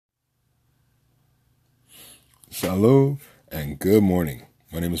Hello and good morning.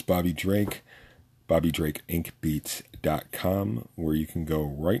 My name is Bobby Drake, BobbyDrakeInkBeats.com, where you can go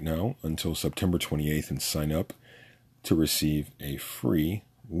right now until September 28th and sign up to receive a free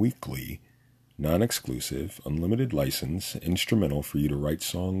weekly, non-exclusive, unlimited license instrumental for you to write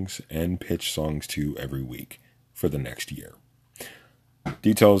songs and pitch songs to every week for the next year.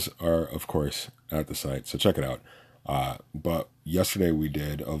 Details are, of course, at the site, so check it out. But yesterday we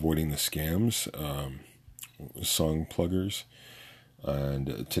did Avoiding the Scams, song pluggers,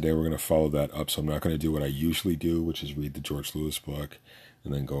 and today we're going to follow that up. So I'm not going to do what I usually do, which is read the George Lewis book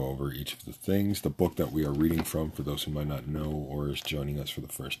and then go over each of the things. The book that we are reading from, for those who might not know or is joining us for the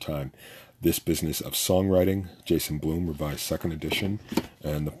first time, This Business of Songwriting, Jason Bloom, revised 2nd edition.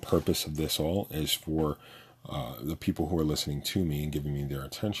 And the purpose of this all is for the people who are listening to me and giving me their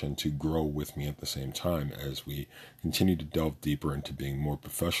attention to grow with me at the same time as we continue to delve deeper into being more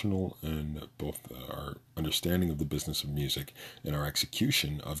professional in both our understanding of the business of music and our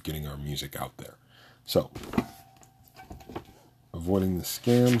execution of getting our music out there. So, Avoiding the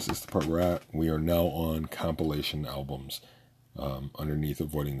Scams is the part we're at. We are now on compilation albums underneath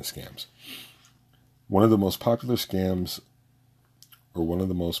Avoiding the Scams. One of the most popular scams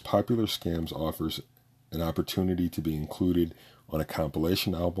offers an opportunity to be included on a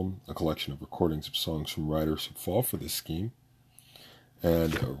compilation album, a collection of recordings of songs from writers who fall for this scheme.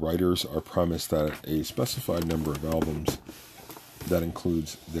 And writers are promised that a specified number of albums that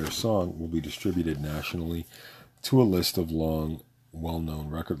includes their song will be distributed nationally to a list of long, well-known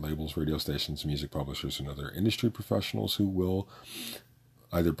record labels, radio stations, music publishers, and other industry professionals who will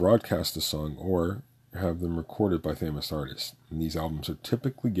either broadcast the song or have them recorded by famous artists. And these albums are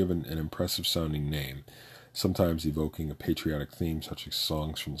typically given an impressive sounding name, sometimes evoking a patriotic theme such as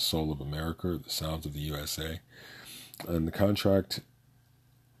Songs from the Soul of America, The Sounds of the USA. And the contracts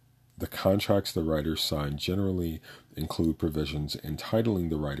the writers sign generally include provisions entitling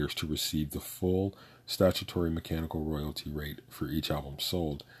the writers to receive the full statutory mechanical royalty rate for each album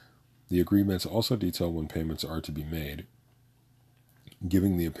sold. The agreements also detail when payments are to be made,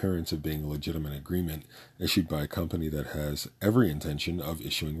 giving the appearance of being a legitimate agreement issued by a company that has every intention of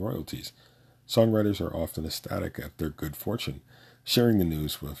issuing royalties. Songwriters are often ecstatic at their good fortune, sharing the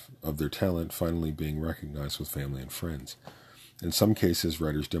news of their talent finally being recognized with family and friends. In some cases,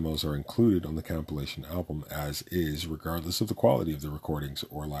 writers' demos are included on the compilation album as is, regardless of the quality of the recordings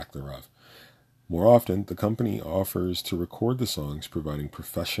or lack thereof. More often, the company offers to record the songs, providing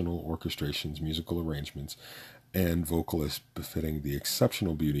professional orchestrations, musical arrangements, and vocalists befitting the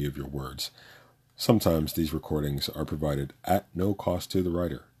exceptional beauty of your words. Sometimes these recordings are provided at no cost to the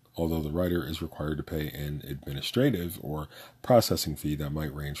writer, although the writer is required to pay an administrative or processing fee that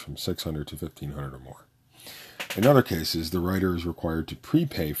might range from $600 to $1,500 or more. In other cases, the writer is required to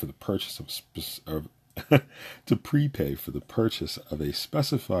prepay for the purchase of a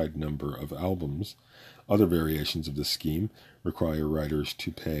specified number of albums. Other variations of this scheme require writers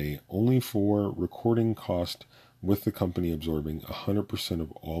to pay only for recording cost, with the company absorbing 100%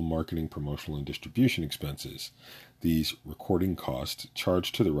 of all marketing, promotional, and distribution expenses. These recording costs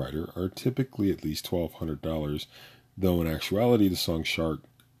charged to the writer are typically at least $1,200, though in actuality the song shark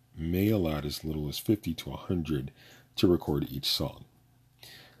may allow as little as $50 to $100 to record each song.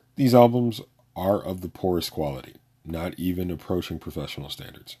 These albums are of the poorest quality, not even approaching professional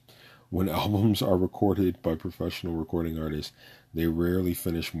standards. When albums are recorded by professional recording artists, they rarely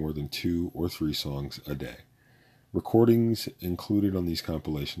finish more than 2 or 3 songs a day. Recordings included on these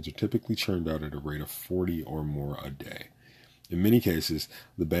compilations are typically churned out at a rate of 40 or more a day. In many cases,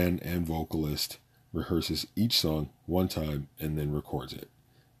 the band and vocalist rehearses each song one time and then records it.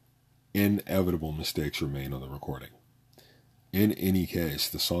 Inevitable mistakes remain on the recording. In any case,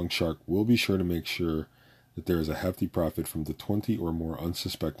 the song shark will be sure to make sure that there is a hefty profit from the 20 or more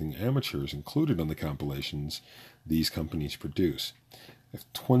unsuspecting amateurs included on the compilations these companies produce. If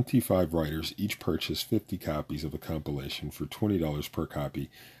 25 writers each purchase 50 copies of a compilation for $20 per copy,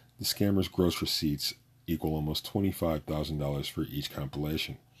 the scammers' gross receipts equal almost $25,000 for each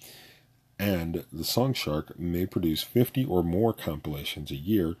compilation. And the song shark may produce 50 or more compilations a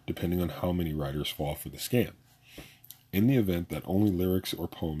year, depending on how many writers fall for the scam. In the event that only lyrics or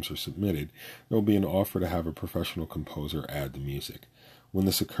poems are submitted, there will be an offer to have a professional composer add the music. When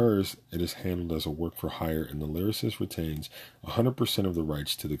this occurs, it is handled as a work for hire and the lyricist retains 100% of the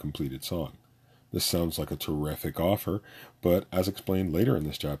rights to the completed song. This sounds like a terrific offer, but as explained later in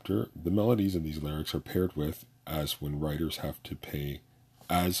this chapter, the melodies of these lyrics are paired with, as when writers pay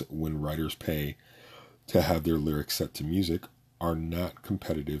to have their lyrics set to music, are not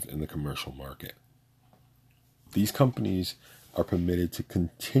competitive in the commercial market. These companies are permitted to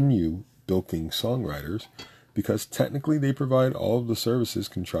continue bilking songwriters because technically they provide all of the services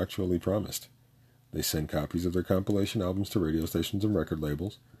contractually promised. They send copies of their compilation albums to radio stations and record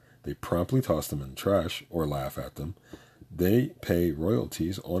labels. They promptly toss them in the trash or laugh at them. They pay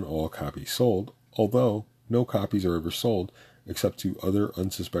royalties on all copies sold, although no copies are ever sold except to other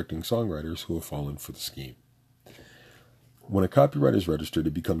unsuspecting songwriters who have fallen for the scheme. When a copyright is registered,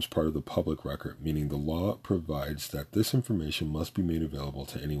 it becomes part of the public record, meaning the law provides that this information must be made available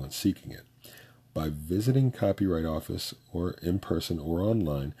to anyone seeking it. By visiting Copyright Office or in person or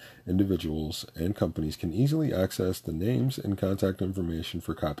online, individuals and companies can easily access the names and contact information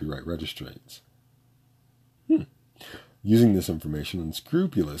for copyright registrants. Using this information,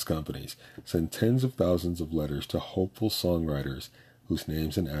 unscrupulous companies send tens of thousands of letters to hopeful songwriters whose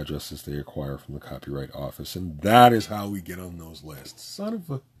names and addresses they acquire from the Copyright Office, and that is how we get on those lists. Son of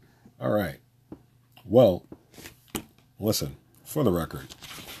a... All right. Well, listen, for the record,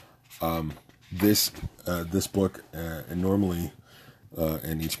 this book, and normally,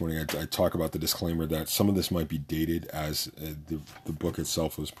 and each morning I talk about the disclaimer that some of this might be dated as the book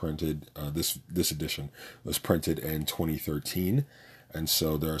itself was printed, this edition was printed in 2013, and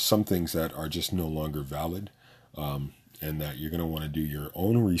so there are some things that are just no longer valid, and that you're going to want to do your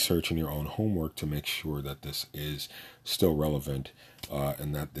own research and your own homework to make sure that this is still relevant,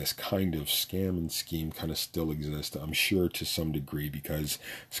 and that this kind of scam and scheme kind of still exists, I'm sure to some degree, because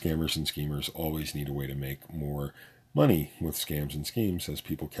scammers and schemers always need a way to make more money with scams and schemes as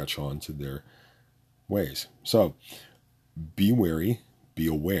people catch on to their ways. So be wary, be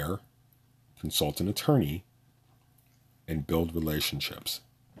aware, consult an attorney, and build relationships.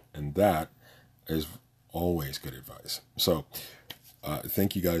 And that is always good advice. So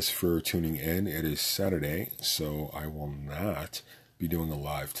thank you guys for tuning in. It is Saturday, so I will not be doing a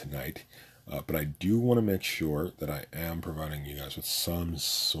live tonight. But I do want to make sure that I am providing you guys with some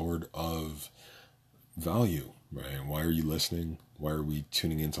sort of value, right? Why are you listening? Why are we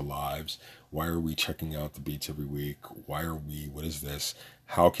tuning into lives? Why are we checking out the beats every week? What is this?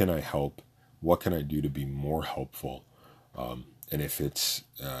 How can I help? What can I do to be more helpful? And if it's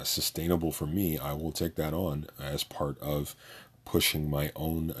sustainable for me, I will take that on as part of pushing my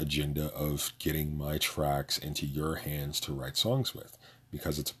own agenda of getting my tracks into your hands to write songs with,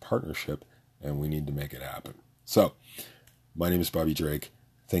 because it's a partnership and we need to make it happen. So, my name is Bobby Drake.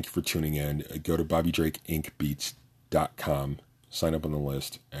 Thank you for tuning in. Go to BobbyDrakeIncBeats.com, sign up on the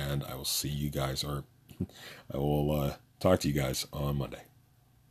list, and I will see you guys, or I will talk to you guys on Monday.